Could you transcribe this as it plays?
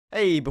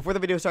Hey, before the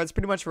video starts,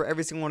 pretty much for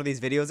every single one of these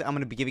videos, I'm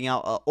going to be giving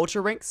out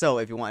ultra rank. So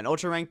if you want an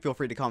ultra rank, feel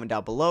free to comment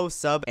down below,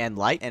 sub, and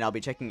like, and I'll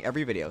be checking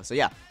every video. So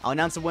yeah, I'll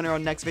announce the winner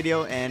on the next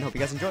video, and hope you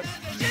guys enjoy.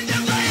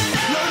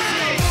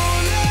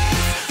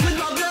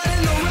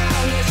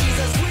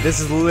 This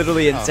is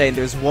literally insane.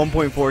 There's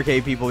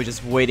 1.4k people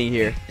just waiting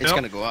here. It's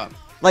gonna go up.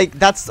 Like,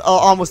 that's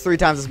almost 3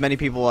 times as many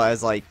people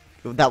as, like,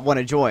 that want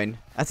to join.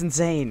 That's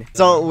insane.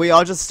 So we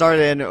all just start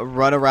in,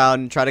 run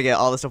around, try to get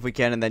all the stuff we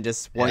can, and then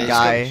just one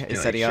guy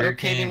is setting up.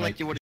 Like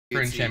you would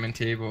for enchantment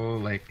table,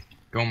 like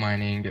go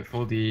mining, get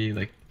full D,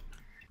 like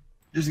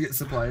just get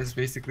supplies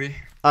basically.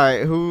 All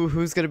right,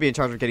 who's gonna be in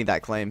charge of getting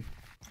that claim?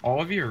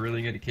 All of you are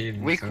really good at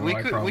caving. We so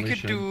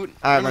could do.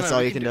 All right,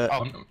 Marcel, you can do it.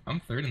 I'm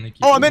third in the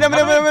queue. Oh, I'm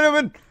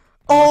in.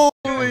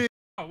 Holy!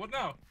 Oh, what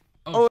now?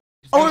 Oh,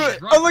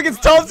 look, it's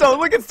Tomso.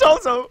 Look, it's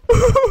Tomso.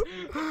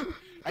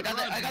 I got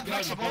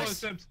the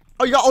boys.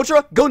 Oh, you got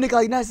ultra? Go,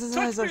 Nikolai. Nice.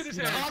 Thomas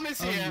here.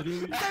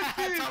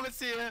 Thomas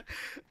here.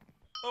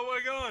 Oh my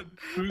God.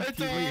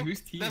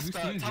 Who's team?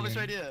 Thomas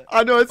right here.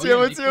 I know it's him.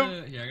 It's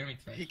him. Yeah, I gotta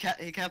make that.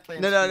 He can't play.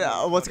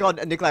 No. What's it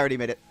called? Nikolai already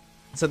made it.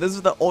 So this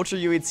is the Ultra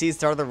UHC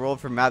start of the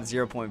world for map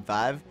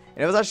 0.5.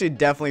 And it was actually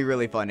definitely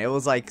really fun. It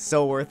was like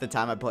so worth the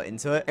time I put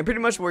into it. And pretty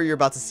much where you're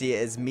about to see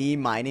it is me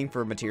mining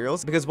for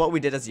materials. Because what we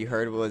did, as you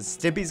heard, was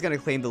Stimpy's going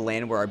to claim the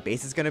land where our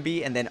base is going to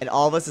be. And then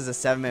all of us as a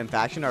 7-man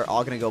faction are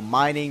all going to go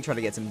mining, try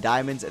to get some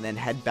diamonds, and then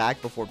head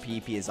back before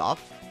PvP is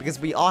off. Because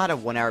we all had a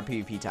 1-hour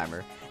PvP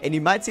timer. And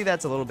you might see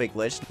that's a little bit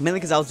glitched, mainly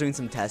because I was doing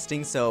some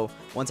testing, so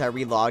once I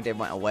relogged, it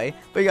went away,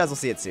 but you guys will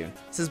see it soon.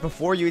 Since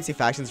before UHC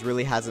Factions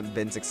really hasn't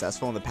been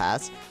successful in the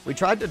past, we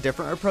tried a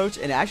different approach,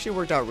 and it actually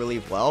worked out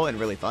really well and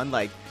really fun.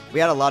 Like,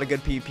 we had a lot of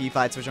good PvP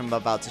fights, which I'm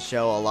about to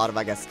show, a lot of,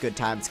 I guess, good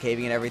times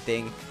caving and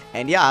everything.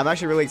 And yeah, I'm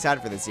actually really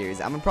excited for this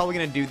series. I'm probably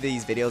going to do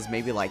these videos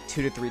maybe like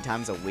 2 to 3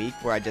 times a week,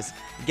 where I just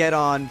get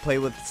on, play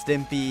with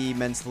Stimpy,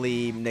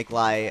 Mentally,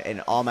 Nikolai,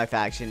 and all my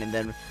faction, and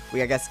then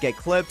we, I guess, get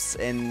clips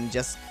and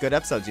just good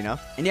episodes, you know?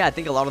 And yeah, I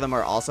think a lot of them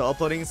are also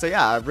uploading, so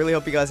yeah, I really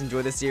hope you guys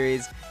enjoy this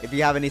series. If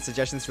you have any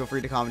suggestions, feel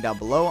free to comment down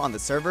below on the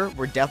server.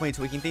 We're definitely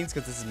tweaking things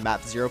because this is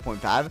map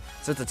 0.5,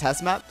 so it's a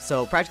test map,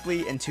 so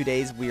practically in 2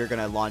 days, we are going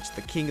to launch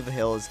the King of the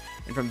Hills,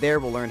 and from there,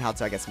 we'll learn how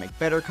to, I guess, make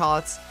better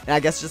cots, and I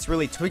guess just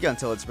really tweak it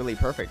until it's really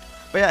perfect.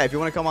 But yeah, if you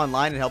want to come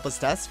online and help us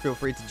test, feel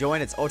free to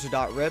join. It's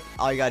ultra.rip.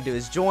 All you gotta do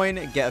is join,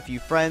 get a few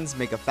friends,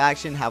 make a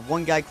faction, have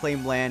one guy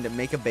claim land,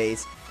 make a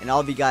base, and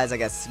all of you guys, I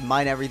guess,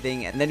 mine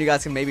everything, and then you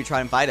guys can maybe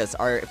try and fight us.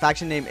 Our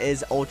faction name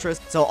is Ultra,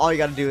 so all you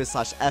gotta do is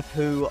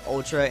 /FWHO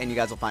Ultra, and you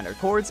guys will find our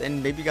cords,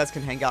 and maybe you guys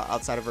can hang out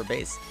outside of our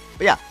base.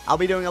 But yeah, I'll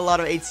be doing a lot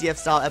of HCF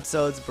style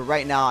episodes, but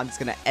right now I'm just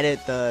gonna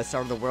edit the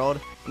start of the world.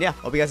 And yeah,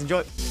 hope you guys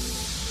enjoy.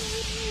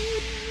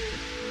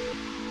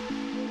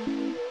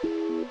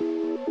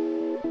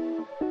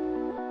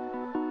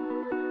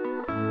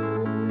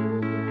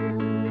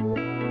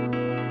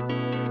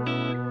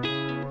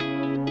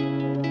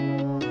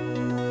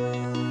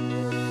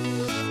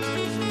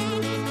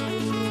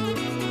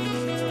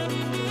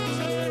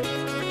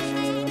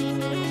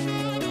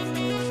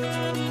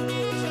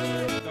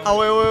 Oh,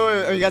 wait.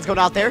 Are you guys going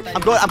out there?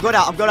 I'm going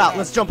out.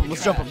 Let's jump him.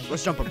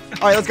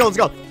 Alright, let's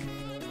go.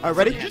 Alright,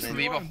 ready? Just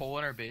leave a hole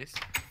in our base.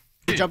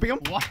 You're jumping him?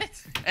 What?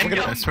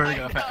 I swear to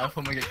God, if I F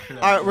him, I get crit.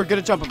 Alright, we're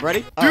gonna jump him.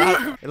 Ready?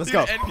 Alright, let's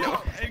go.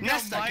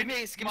 Nesta, give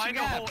me some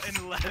gaps.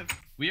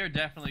 We are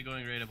definitely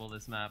going raidable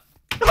this map.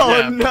 Oh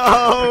Yeah.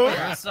 no!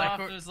 First off,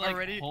 there's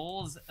like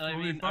holes. I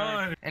mean,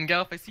 And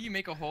Gal, if I see you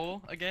make a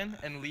hole again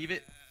and leave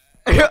it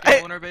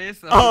Hey, in our base,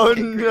 oh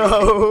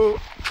no!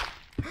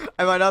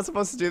 Am I not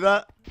supposed to do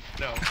that?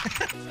 No.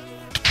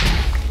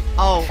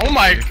 Oh. Oh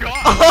my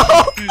God!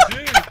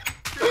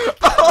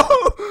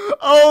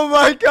 Oh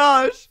my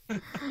gosh!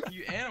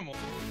 You animal.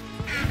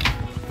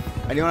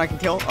 Anyone I can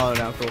kill? Oh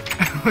no, cool.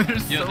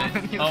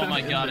 oh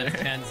my God, it's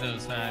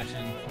Kenzo's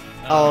faction.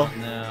 Oh.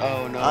 No.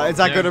 Oh no. Is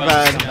that good or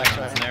bad?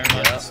 They're a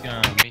bunch of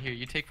scum. Okay, here,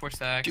 you take 4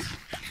 stacks.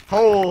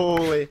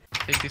 Holy.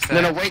 Take 2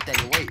 stacks. No, wait,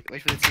 Daniel,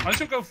 wait for the team. I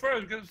should go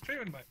first because it's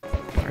streaming, mate.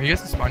 Are you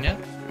guys in spawn yet?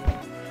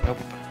 Nope.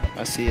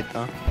 I see it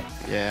though.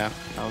 Yeah.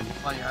 Oh,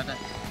 you're at it.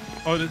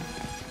 Oh, did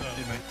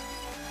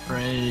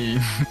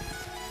Brave.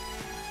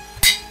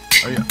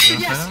 Are you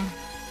Yes!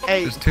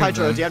 Hey, There's 2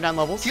 Hydro, of do you have 9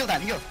 levels? Heal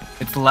that, heal.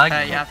 It's lag.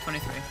 Yeah,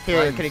 23.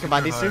 Here, can you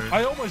combine these 2?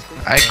 I almost.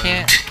 I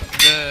can't.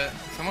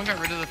 Someone got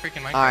rid of the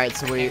freaking mic. Alright,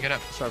 so I we can't get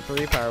up. sharp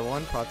 3, power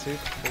 1, pot 2.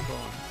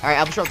 Alright,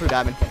 I'm sharp 3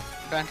 diamond.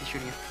 Grant is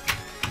shooting you.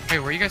 Hey,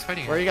 where are you guys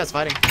fighting? Where are you guys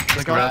fighting?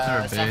 Let's go.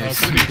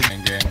 Base.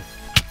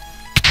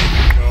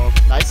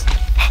 Nice.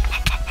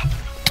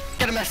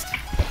 Get him, Nest.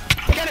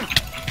 Get him.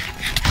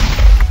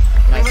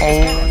 Nice.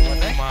 Oh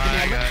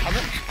my God.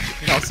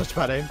 That was such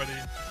bad aim.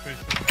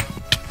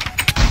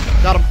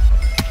 Got him.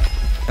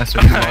 That's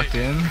when you walked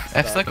in.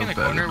 F stuck in the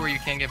better. corner where you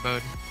can't get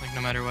bowed, like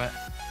no matter what.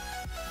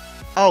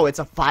 Oh, it's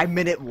a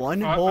 5-minute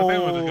one? I think we're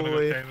just gonna go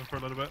Holy. cave for a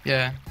little bit.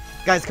 Yeah.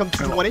 Guys, come to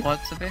 20.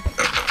 What's the base?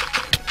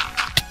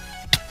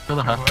 Kill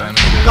the half diamond.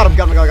 Got him.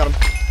 Got a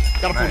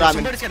full Nice. diamond.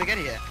 Somebody's gonna get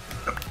here.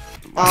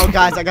 Oh,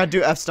 guys, I gotta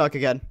do F stuck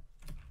again.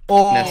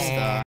 Oh.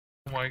 Nesta.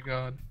 Oh my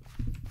God.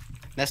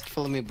 Nest,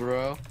 follow me,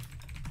 bro.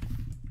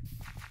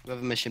 We have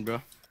a mission,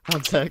 bro.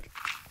 One sec.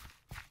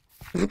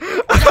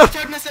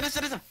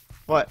 Nest.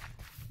 What?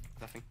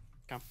 Nothing.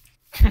 Come.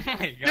 Oh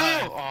my god.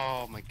 No!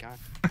 Oh my god.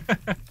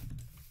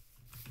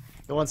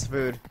 He wants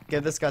food.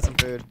 Give this guy some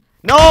food.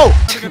 No!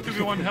 I got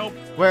 2v1 help.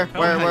 Where? Help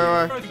Where? me.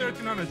 Where?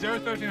 1300,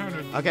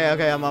 1300.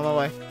 Okay, I'm on my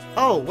way.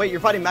 Oh, wait, you're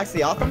fighting Max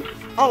the Autumn?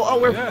 Oh,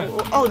 we're. Yeah.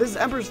 Oh, this is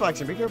Emperor's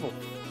Faction. Be careful.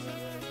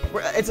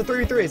 It's a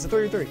 3v3. It's a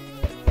 3v3.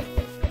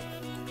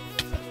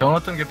 Don't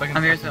let them get back in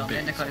I'm here the still.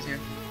 base. Nikolai's here.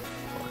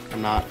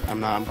 I'm not. I'm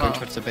going Oh.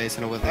 towards the base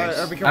and with Alright,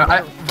 these. be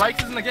careful.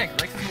 Rex is in the gank.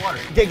 Rex is in the water.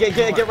 Get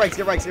Rex.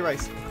 Get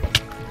Rex.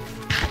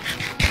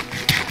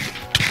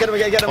 Get him.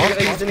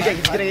 He's in the gate.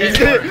 He's getting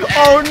it.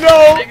 Oh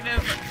no!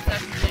 Negative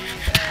 70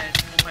 and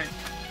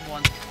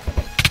 1.1.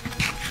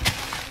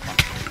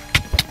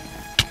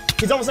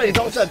 He's almost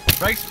dead.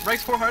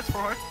 Rex, 4 hearts.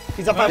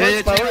 He's up 5 Yeah,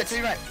 hearts. 5 to hearts.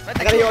 your right.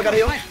 I gotta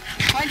heal.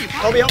 Find you.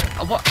 Help me out.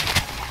 Oh, what?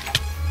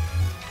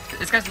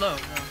 This guy's low.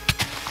 No.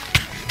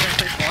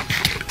 Please walk.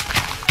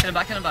 Hit him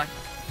back.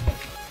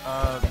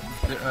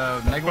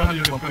 Neg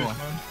 100, 1.1.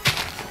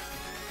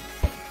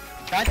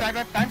 Dive.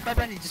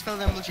 You just fell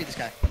down and this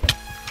guy.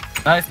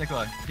 Nice,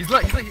 Nikolai. He's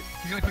gonna quick you.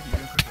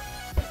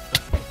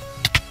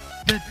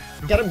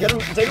 Get him.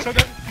 Take him. So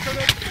dead.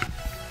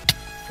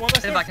 One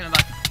less Hit him there.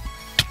 back.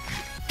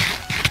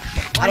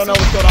 I don't know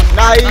what's going on.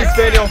 Nice,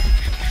 Daniel.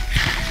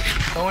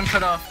 Someone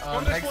cut off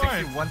Neg this 60,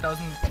 line.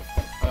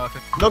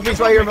 1050. Milkme's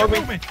right here. Milk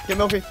Milk me. me. Get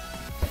Milky.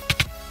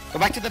 Go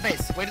back to the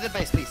base. Wait to the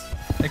base, please.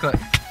 Nikolai.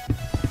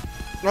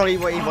 No, he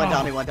went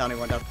down.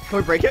 Can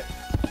we break it?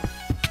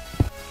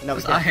 No, we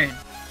It's can't. iron.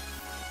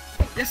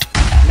 Yes.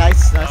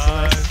 Nice.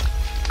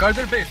 Guard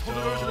their base. Hold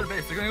the doors to their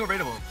base. They're gonna go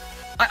raidable.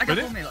 I got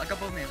Really? both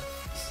mail.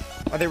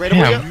 Are they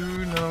raidable yet?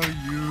 You know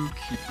you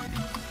keep.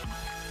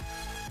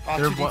 Oh,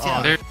 They're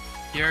 2d10. They're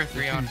here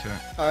 3 on.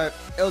 Alright,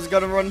 it was a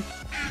good run.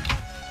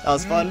 That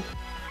was fun,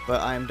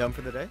 but I am done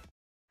for the day.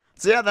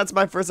 So yeah, that's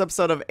my first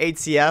episode of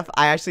HCF.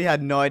 I actually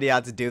had no idea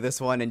how to do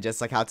this one and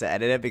just like how to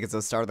edit it because it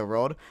was Start of the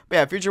World. But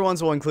yeah, future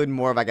ones will include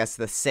more of, I guess,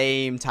 the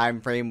same time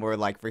frame where,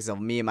 like, for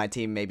example, me and my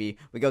team, maybe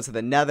we go to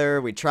the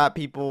Nether, we trap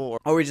people,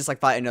 or we just like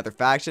fight another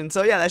faction.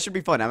 So yeah, that should be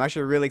fun. I'm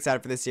actually really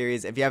excited for this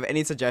series. If you have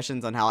any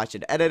suggestions on how I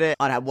should edit it,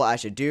 on what I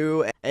should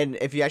do, and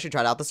if you actually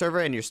tried out the server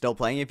and you're still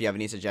playing, if you have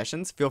any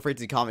suggestions, feel free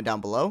to comment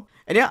down below.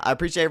 And yeah, I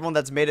appreciate everyone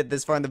that's made it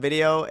this far in the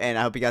video, and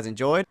I hope you guys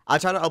enjoyed. I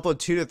try to upload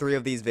 2 to 3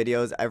 of these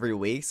videos every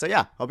week. So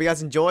yeah, hope you guys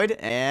enjoyed,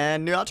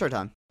 and new outro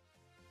time.